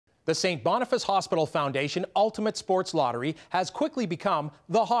The St. Boniface Hospital Foundation Ultimate Sports Lottery has quickly become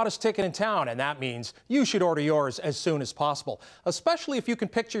the hottest ticket in town, and that means you should order yours as soon as possible, especially if you can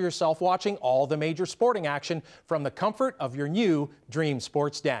picture yourself watching all the major sporting action from the comfort of your new Dream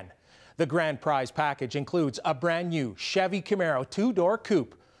Sports Den. The grand prize package includes a brand new Chevy Camaro two-door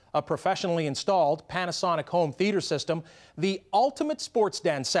coupe, a professionally installed Panasonic home theater system, the Ultimate Sports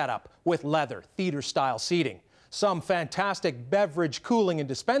Den setup with leather theater-style seating, some fantastic beverage cooling and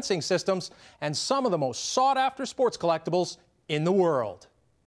dispensing systems, and some of the most sought-after sports collectibles in the world.